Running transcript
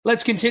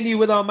Let's continue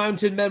with our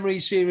Mountain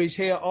Memories series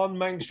here on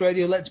Manx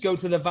Radio. Let's go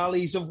to the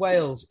Valleys of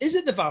Wales. Is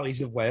it the Valleys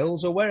of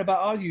Wales, or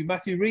whereabout are you?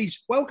 Matthew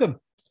Rees, welcome.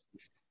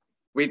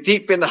 We're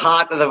deep in the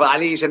heart of the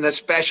valleys in a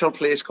special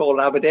place called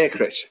Aberdare,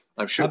 Chris.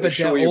 I'm sure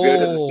you've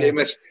heard of the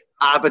famous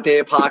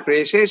Aberdare Park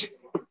races.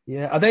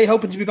 Yeah, are they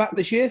hoping to be back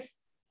this year?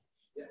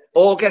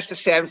 August the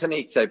 7th and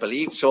 8th, I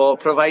believe. So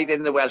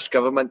providing the Welsh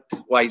Government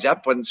wise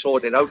up and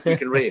sort it out, we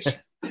can race.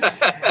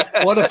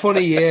 What a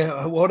funny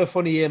year. What a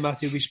funny year,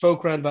 Matthew. We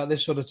spoke around about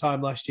this sort of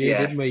time last year,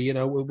 didn't we? You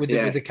know, with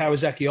the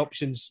Kawasaki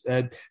options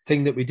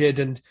thing that we did.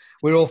 And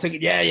we were all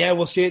thinking,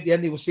 we'll see it at the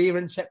end. We'll see her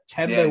in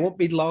September. It won't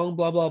be long,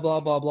 blah, blah, blah,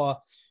 blah, blah.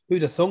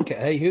 Who'd have thunk it,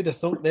 hey? Who'd have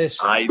thunk this?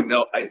 I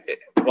know.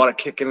 What a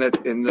kick in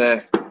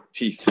the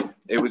teeth.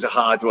 It was a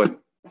hard one.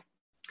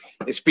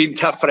 It's been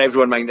tough for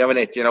everyone, mind, haven't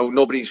it? You know,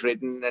 nobody's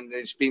ridden, and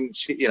it's been,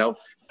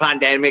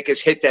 pandemic has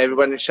hit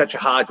everyone in such a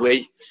hard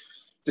way.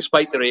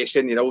 Despite the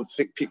racing,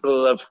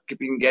 people have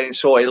been getting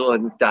so ill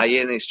and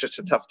dying. It's just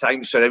a tough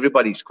time for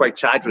everybody. It's quite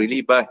sad,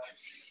 really, but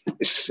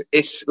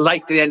it's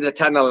like the end of the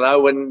tunnel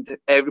now, and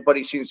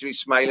everybody seems to be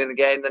smiling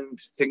again, and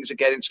things are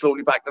getting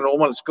slowly back to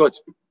normal. It's good.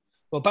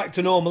 Well, back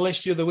to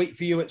normal-ish the other week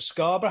for you at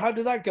Scarborough. How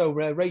did that go,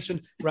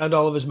 racing around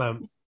Oliver's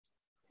Mount?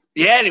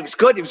 Yeah, it was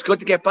good. It was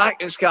good to get back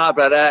in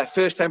Scarborough.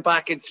 First time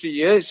back in 3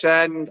 years,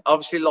 and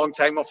obviously a long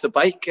time off the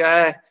bike.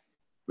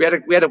 We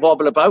had a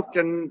wobble about,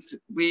 and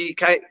we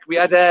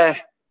had a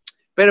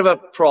bit of a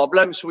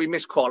problem, so we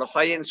missed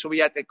qualifying. So we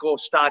had to go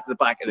start at the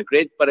back of the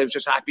grid. But I was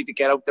just happy to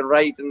get out and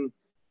ride, and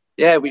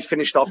we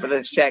finished off with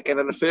the second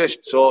and the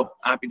first. So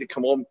happy to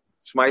come home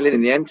smiling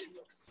in the end.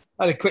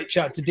 I had a quick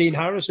chat to Dean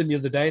Harrison the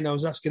other day, and I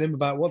was asking him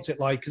about what's it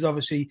like, because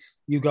obviously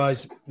you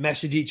guys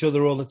message each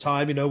other all the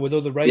time, with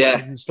other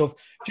races and stuff.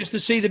 Just to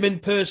see them in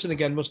person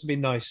again must have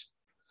been nice.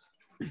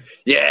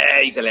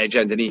 Yeah, he's a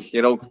legend, isn't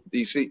he?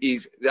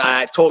 He's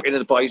talking to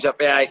the boys up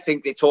there. I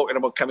think they're talking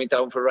about coming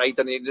down for a ride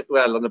on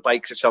the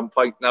bikes at some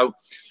point now,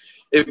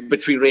 in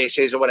between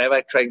races or whatever,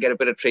 try and get a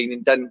bit of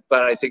training done.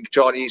 But I think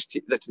Johnny's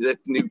the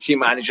new team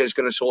manager is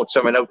going to sort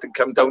something out and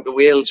come down to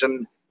Wales,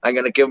 and I'm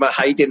going to give him a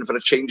hide-in for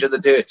a change of the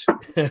dirt.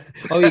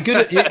 Are you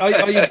good?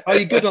 Are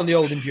you good on the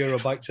old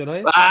enduro bikes, are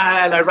you?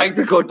 I ride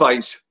the good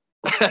boys.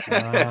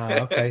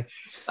 Okay.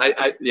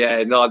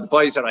 The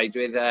boys I ride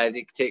with,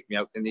 they take me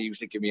out and they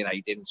usually give me an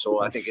hide-in,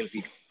 so I think it'll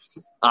be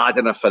hard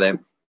enough for them.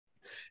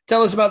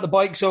 Tell us about the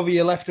bikes over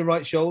your left and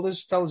right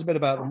shoulders. Tell us a bit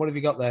about them. What have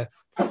you got there?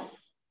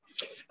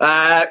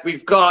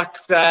 We've got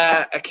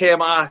a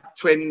KMR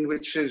twin,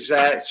 which is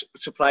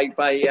supplied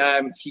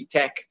by Heat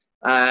Tech.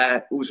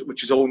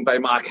 Which is owned by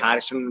Mark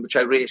Harrison, which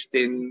I raced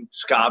in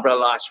Scarborough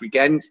last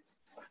weekend.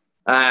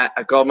 I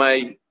got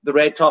the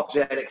Red Top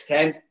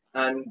ZX10,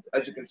 and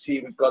as you can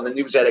see, we've got the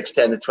new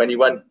ZX10, the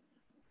 21,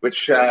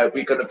 which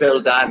we're going to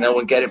build that now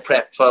and get it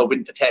prepped for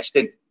winter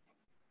testing.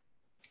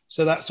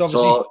 So that's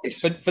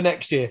obviously for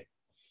next year.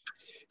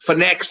 For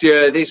next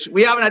year,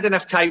 we haven't had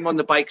enough time on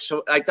the bike,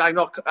 so I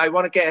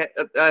want to get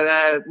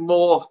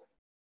more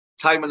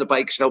time on the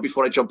bikes now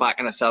before I jump back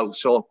in 1,000.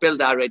 So build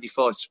that ready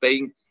for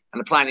Spain. And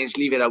the plan is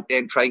leave it out there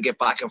and try and get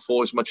back and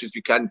forth as much as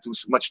we can, do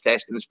as much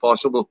testing as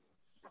possible.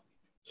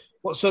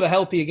 What sort of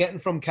help are you getting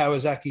from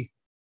Kawasaki?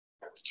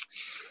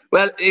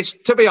 Well,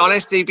 to be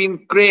honest, they've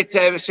been great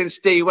ever since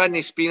day one.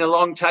 It's been a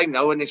long time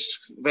now, and it's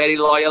very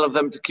loyal of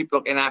them to keep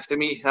looking after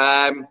me.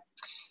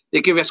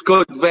 They give us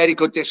very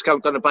good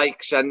discount on the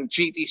bikes, and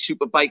GT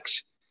Super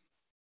Bikes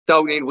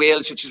down in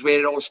Wales, which is where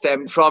it all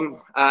stemmed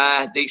from.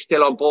 They're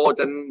still on board,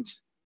 and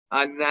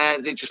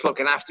they're just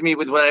looking after me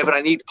with whatever I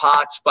need,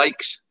 parts,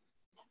 bikes.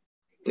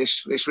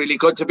 It's really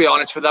good, to be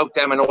honest. Without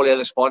them and all the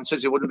other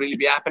sponsors, it wouldn't really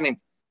be happening.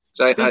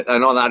 So I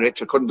know that,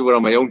 Rich. I couldn't do it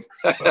on my own.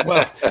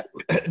 Well,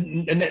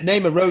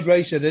 name a road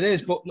racer it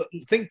is. But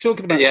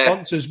talking about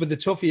sponsors, with the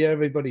tough year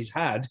everybody's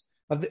had,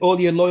 have all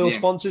your loyal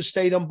sponsors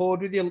stayed on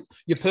board with you?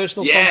 Your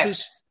personal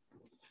sponsors?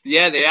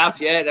 Yeah, they have.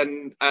 Yeah,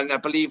 and I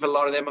believe a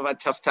lot of them have had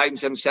tough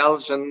times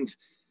themselves, and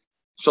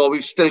so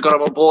we've still got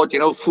them on board.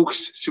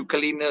 Fuchs,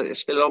 Sukalina is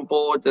still on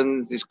board,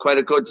 and there's quite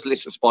a good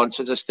list of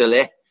sponsors are still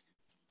there.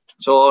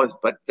 So,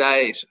 but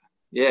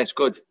it's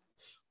good.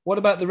 What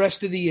about the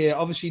rest of the year?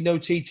 Obviously, no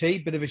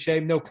TT, bit of a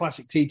shame. No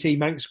classic TT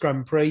Manx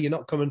Grand Prix. You're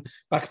not coming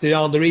back to the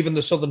Arm or even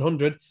the Southern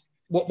 100.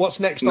 What's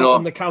next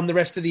on the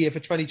rest of the year for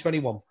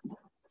 2021?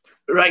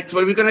 Right,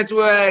 well, we're going to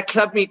do a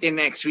club meeting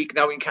next week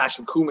now in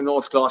Castlecombe in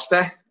North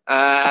Gloucester.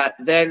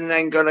 Then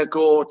I'm going to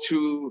go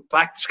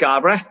back to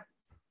Scarborough,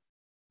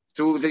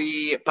 do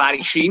the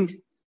Barry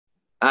Sheen,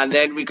 and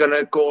then we're going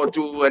to go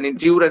do an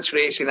endurance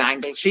race in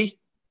Anglesey.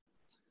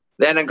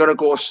 Then I'm going to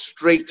go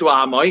straight to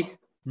Armoy,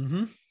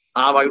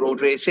 Armoy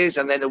road races,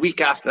 and then the week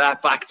after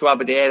that, back to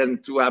Aberdare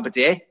and do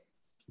Aberdare.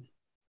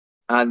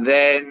 And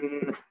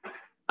then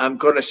I'm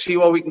going to see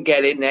what we can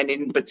get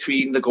in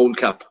between the Gold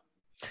Cup.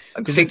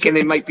 I'm thinking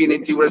it might be an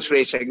endurance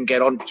race I can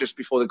get on just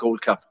before the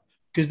Gold Cup.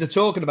 Because they're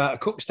talking about a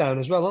Cookstown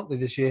as well, aren't they,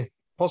 this year?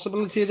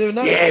 Possibility of doing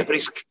that? Yeah, but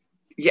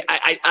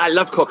I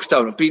love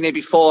Cookstown. I've been there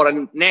before,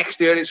 and next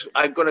year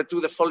I'm going to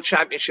do the full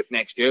championship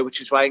next year,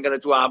 which is why I'm going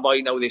to do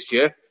Armoy now this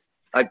year.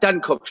 I've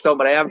done Cookstown,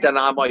 but I haven't done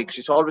Armoy because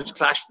it's always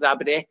clashed with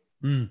Aberdeen.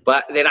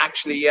 But they're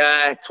actually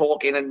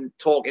talking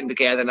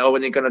together now,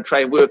 and they're going to try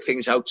and work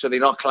things out so they're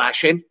not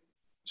clashing.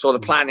 So the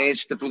plan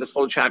is to do the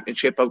full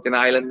championship out in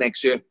Ireland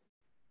next year.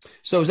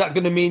 So is that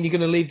going to mean you're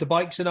going to leave the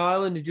bikes in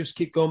Ireland and just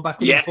keep going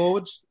backwards and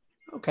forwards?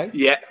 Okay.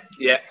 Yeah.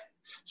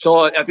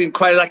 So I've been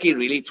quite lucky,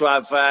 really, to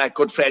have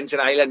good friends in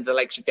Ireland, the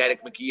likes of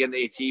Derek McGee and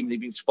their team. They've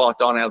been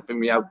spot on helping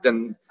me out,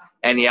 and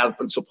any help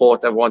and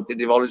support I've wanted,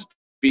 they've always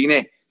been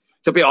here.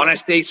 To be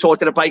honest, they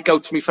sorted a bike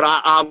out for me for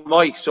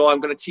Armoy, so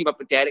I'm going to team up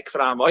with Derek for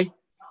Armoy.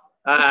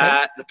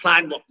 Okay.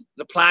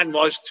 The plan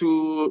was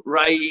to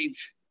ride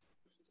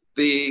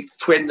the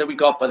twin that we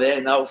got by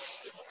there now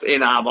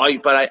in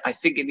Armoy, but I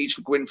think it needs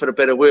to go in for a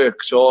bit of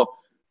work. So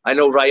I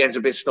know Ryan's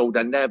a bit snowed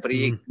under, but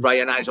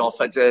Ryan has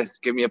offered to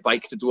give me a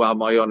bike to do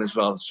Armoy on as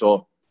well.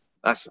 So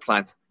that's the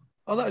plan.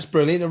 Oh, that's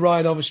brilliant. And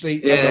Ryan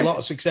obviously has a lot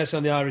of success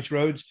on the Irish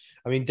roads.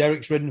 I mean,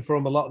 Derek's ridden for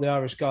him. A lot of the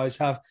Irish guys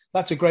have.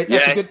 That's a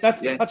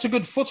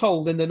good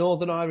foothold in the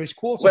Northern Irish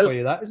quarter for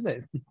you, that, isn't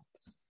it?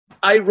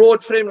 I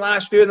rode for him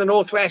last year in the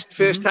Northwest.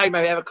 First time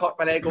I ever caught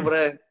my leg over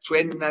a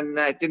twin, and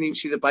didn't even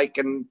see the bike.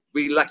 And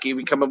we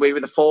come away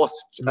with the fourth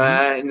in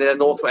the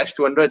Northwest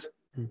 200.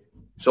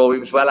 So he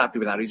was well happy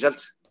with that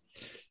result.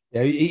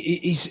 Yeah,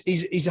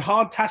 he's a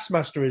hard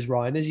taskmaster, is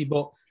Ryan, is he?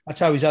 But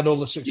that's how he's had all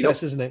the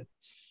success, isn't it?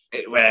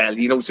 Well,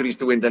 he knows what he's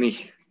doing, doesn't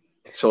he?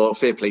 So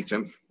fair play to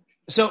him.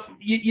 So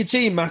your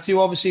team, Matthew,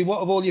 obviously, what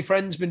have all your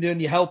friends been doing,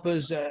 your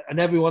helpers and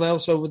everyone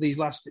else over these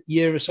last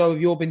year or so?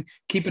 Have you all been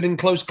keeping in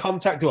close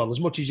contact, well, as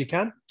much as you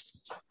can?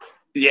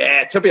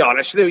 Yeah, to be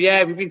honest with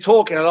you, we've been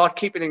talking a lot,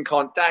 keeping in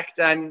contact,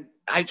 and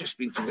I've just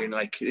been doing,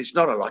 it's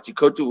not a lot you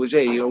could do, is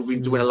it? We've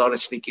been doing a lot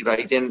of sneaky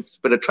riding,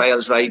 a bit of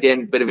trials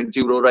riding, a bit of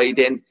enduro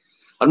riding.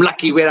 I'm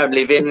lucky where I'm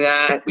living.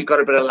 We've got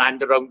a bit of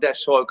land around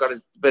us, so I've got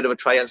a bit of a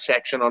trial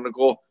section on the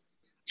go.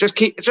 Just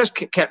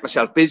kept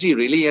myself busy,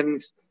 really,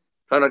 and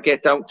trying not to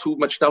get too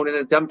much down in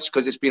the dumps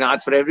because it's been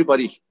hard for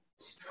everybody.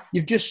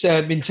 You've just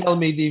been telling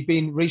me that you've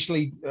been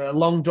recently a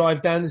long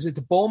drive down. Is it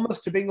to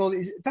Bournemouth to Bingle?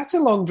 That's a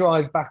long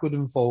drive backward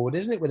and forward,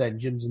 isn't it, with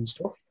engines and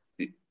stuff?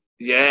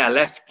 Yeah, I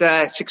left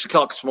 6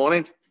 o'clock this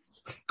morning.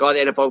 Got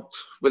there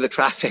with the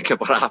traffic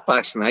about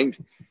 9:30.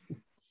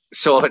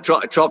 So I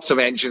dropped some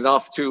engines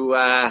off to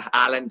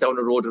Alan down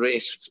the road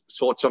race.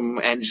 Sort some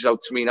engines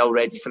out to me now,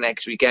 ready for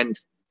next weekend.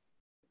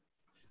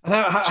 And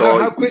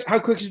how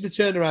quick is the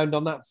turnaround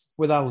on that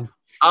with Alan?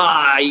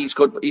 He's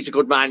good. He's a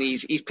good man.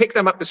 He's picked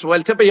them up as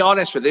well. To be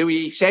honest with you,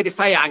 he said if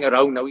I hang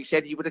around now, he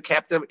said he would have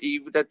kept them. He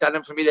would have done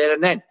them for me there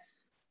and then.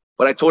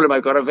 But I told him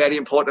I've got a very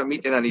important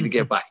meeting I need to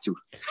get back to.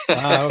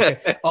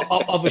 Okay.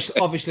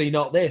 Obviously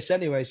not this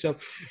anyway. So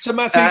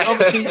Matthew,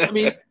 obviously, I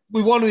mean,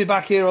 we want to be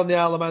back here on the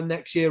Isle of Man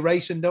next year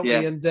racing, don't we?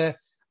 And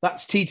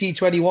that's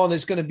TT21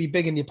 is going to be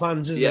big in your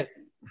plans, isn't it?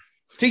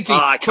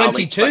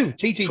 TT22.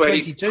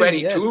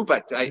 TT22.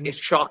 But it's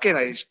shocking.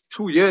 It's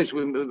 2 years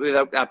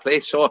without that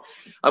place. So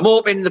I'm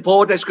hoping the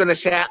border's going to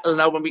settle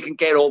now when we can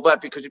get over,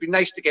 because it'd be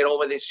nice to get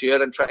over this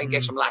year and try and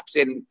get some laps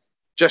in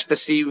just to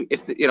see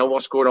if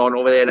what's going on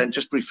over there and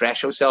just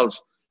refresh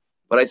ourselves.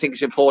 But I think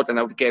it's important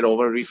now to get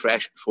over and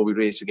refresh before we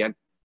race again.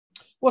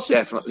 What's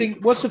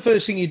the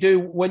first thing you do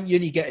when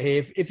you get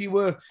here? If you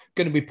were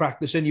going to be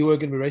practicing, you were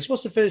going to be racing,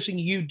 what's the first thing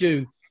you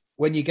do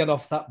when you get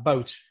off that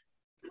boat?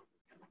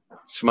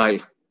 Smile.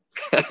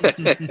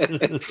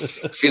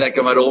 Feel like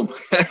I'm at home.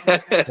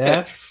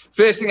 Yeah.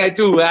 First thing I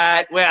do,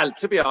 well,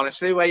 to be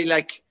honest,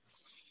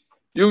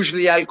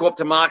 usually I'll go up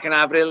to Mark and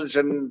Avrils,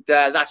 and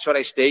that's where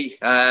I stay.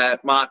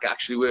 Mark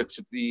actually works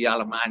at the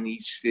Isle of Man.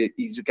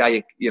 He's a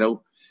guy,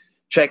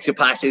 checks your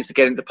passes to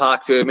get into the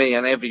park for me,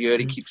 and every year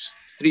he keeps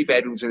 3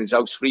 bedrooms in his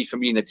house free for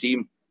me and the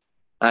team,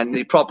 and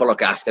they proper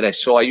look after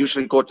us. So I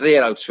usually go to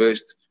their house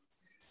first,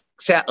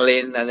 settle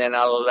in, and then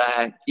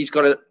he's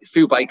got a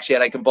few bikes here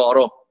I can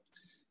borrow.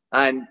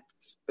 And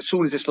as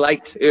soon as it's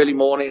light, early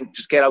morning,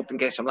 just get out and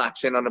get some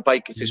laps in on the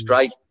bike. If it's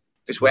dry, if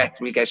it's wet,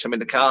 we get some in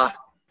the car.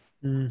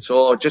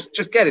 So just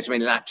get as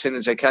many laps in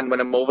as I can when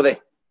I'm over there.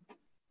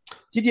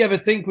 Did you ever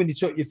think when you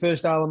took your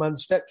first Isle of Man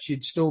steps,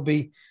 you'd still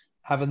be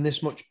having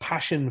this much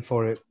passion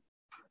for it?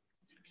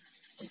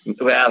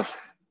 Well,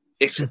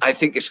 I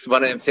think it's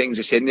one of them things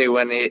that's in there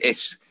when they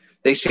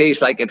say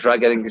it's like a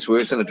drug. I think it's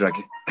worse than a drug.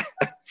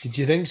 Did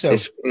you think so?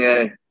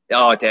 Yeah.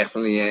 Oh,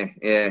 definitely.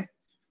 Yeah.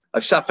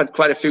 I've suffered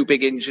quite a few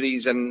big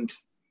injuries, and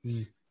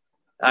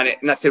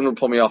nothing will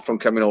pull me off from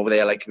coming over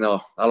there.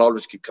 No, I'll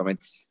always keep coming.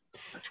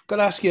 Got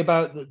to ask you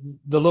about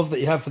the love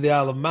that you have for the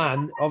Isle of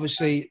Man.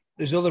 Obviously,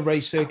 there's other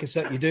race circuits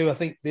that you do. I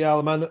think the Isle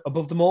of Man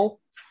above them all.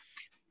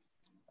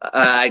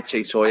 I'd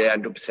say so. Yeah,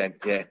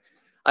 100%. Yeah,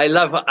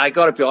 I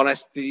got to be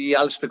honest. The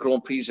Ulster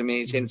Grand Prix is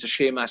amazing. It's a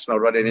shame that's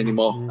not running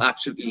anymore.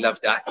 Absolutely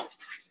love that.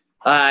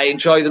 I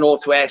enjoy the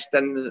Northwest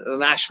and the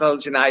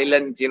Nationals in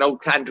Ireland.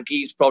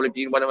 Tandragee's probably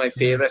been one of my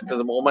favourites at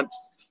the moment.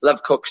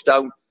 Love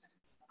Cookstown.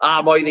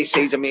 Armoy, they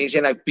say, is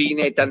amazing. I've been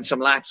there, done some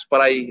laps, but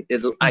I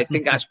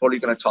think that's probably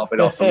going to top it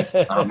off.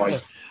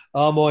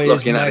 Armoy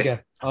is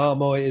mega. Oh,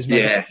 my, it is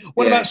mega.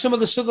 What about some of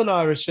the Southern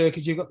Irish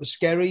circuits? You've got the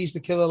Skerries, the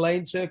Killer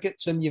Lane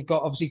circuits, and you've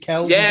got obviously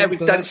Kells. Yeah, we've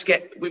done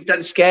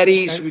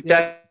Skerries.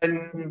 Okay,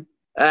 we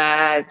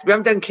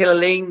haven't done Killer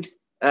Lane.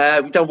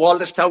 We've done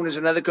Walderstown is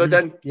another good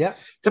one. Yeah.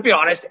 To be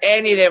honest,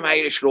 any of them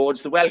Irish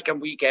roads, the welcome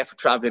we get for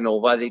travelling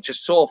over,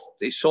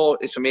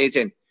 it's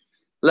amazing.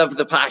 Love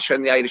the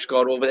passion the Irish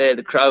got over there,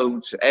 the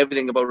crowds,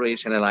 everything about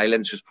racing in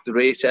Ireland. Just the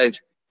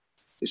races,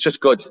 it's just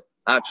good.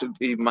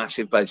 Absolutely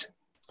massive buzz.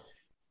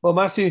 Well,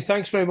 Matthew,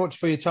 thanks very much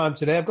for your time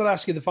today. I've got to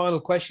ask you the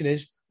final question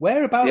is,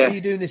 whereabouts are you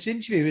doing this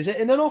interview? Is it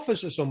in an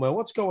office or somewhere?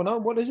 What's going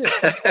on? What is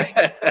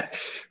it?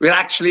 We're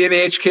actually in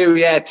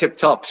HQ, tip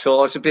top.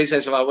 So it's a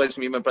business of ours.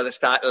 Me and my brother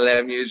started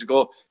 11 years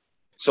ago.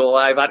 So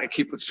I've had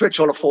to switch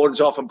all the phones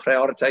off and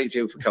prioritise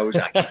you for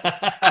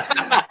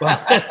Kawasaki.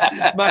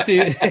 Well,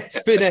 Matthew,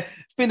 it's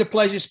been a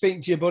pleasure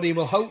speaking to you, buddy.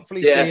 We'll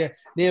hopefully see you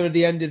near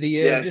the end of the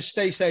year. Yeah. Just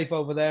stay safe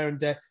over there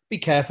and be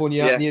careful when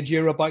you're out in the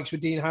Enduro bikes with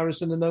Dean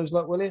Harrison and those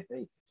lot, will you?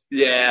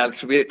 Yeah,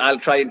 I'll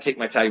try and take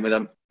my time with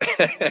them.